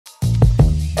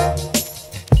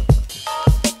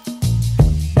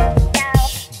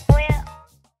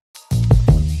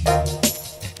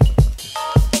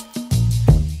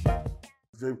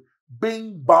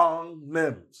Bing Bong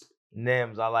Nems.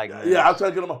 Nems, I like Nems. Yeah, I'll try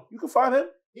to get him on. You can find him.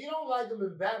 He don't like him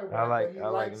in battle rap, I like but he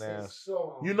likes Nems. his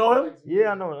song. You know him?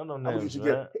 Yeah, I know Nems,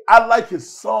 man. I like his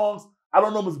songs. I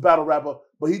don't know him as a battle rapper,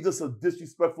 but he's just a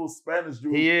disrespectful Spanish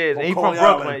dude. He is. From He Coney from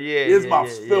Brooklyn. Island. Yeah, His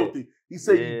mouth's filthy. He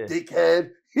said, you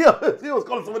dickhead. He was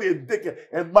calling somebody a dickhead.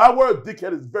 And my word,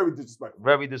 dickhead, is very disrespectful.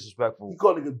 Very disrespectful. He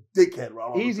called nigga dickhead,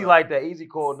 Ron. Easy like that. Easy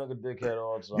call nigga dickhead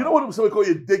all the time. You know what somebody call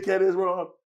you a dickhead is, Ron?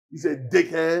 He said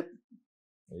dickhead.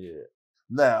 Yeah.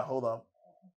 Now, hold on.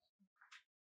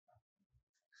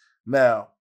 Now,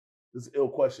 this is an ill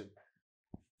question.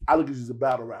 I look at you as a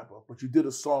battle rapper, but you did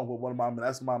a song with one of my men.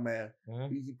 That's my man.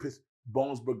 He pissed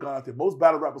Bones Brigante. Most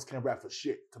battle rappers can't rap for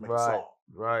shit to make a song.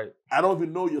 Right. I don't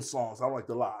even know your songs. I don't like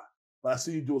to lie. But I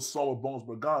see you do a song with Bones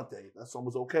Brigante. That song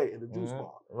was okay in the Juice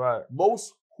Bar. Right.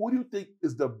 Who do you think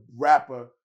is the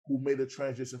rapper who made a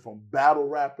transition from battle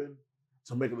rapping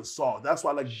to making a song? That's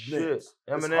why I like Nems.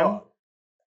 Eminem.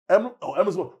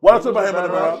 Eminem's one. Why don't you talk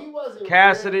about Eminem?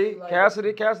 Cassidy. So I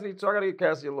gotta get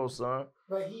Cassidy a little son.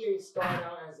 But he ain't started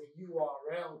out as a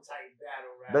URL type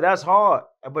battle rapper. But that's hard.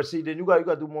 But see, then you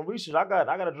gotta do more research. I got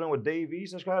a joint with Dave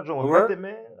East. I got a joint with Method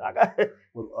Man. I got.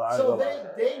 So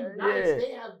they nice.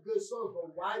 They have good songs.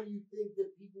 But why do you think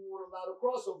that people want a lot of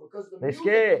crossover? Because the music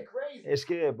is crazy. They're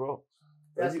scared, bro.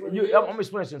 That's I'm gonna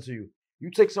explain something to you.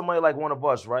 You take somebody like one of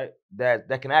us, right?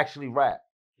 That can actually rap.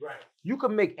 Right. You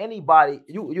can make anybody.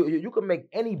 You can make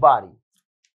anybody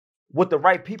with the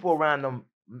right people around them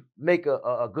make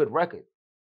a good record.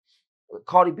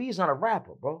 Cardi B is not a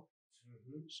rapper, bro.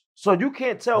 So you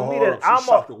can't tell me that she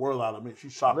shocked the world out of me. She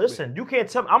shocked me. Listen, you can't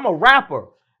tell me I'm a rapper.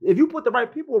 If you put the right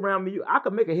people around me, I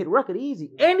could make a hit record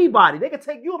easy. Anybody, they can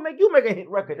take you and make a hit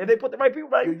record. If they put the right people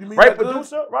right, right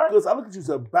producer, right? Because I look at you as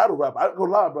a battle rapper. I don't go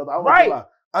lie, brother. I don't lie.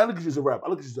 I don't look at you as a rapper. I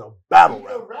look at you as a battle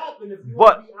rapper. Rapping, if you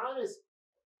want to be honest,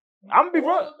 I'm gonna be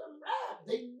real.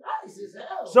 They nice as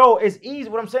hell. So it's easy.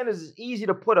 What I'm saying is, it's easy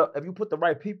to if you put the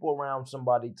right people around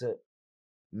somebody to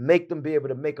make them be able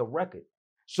to make a record.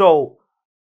 So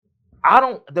I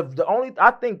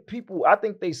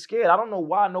think they scared. I don't know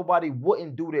why nobody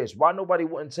wouldn't do this. Why nobody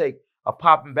wouldn't take a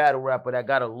popping battle rapper that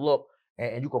got a look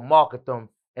and you can market them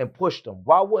and push them.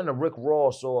 Why wouldn't a Rick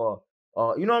Ross or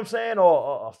you know what I'm saying,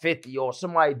 or a 50 or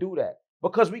somebody do that?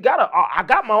 Because I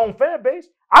got my own fan base.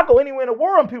 I go anywhere in the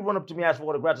world and people run up to me and ask for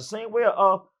autographs the same way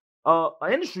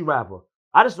an industry rapper.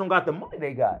 I just don't got the money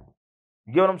they got.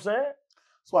 You get what I'm saying?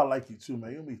 That's why I like you too,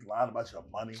 man. You don't be lying about your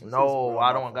money. No,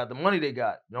 I don't got the money they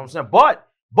got. You know what I'm saying?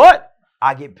 But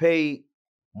I get paid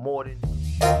more than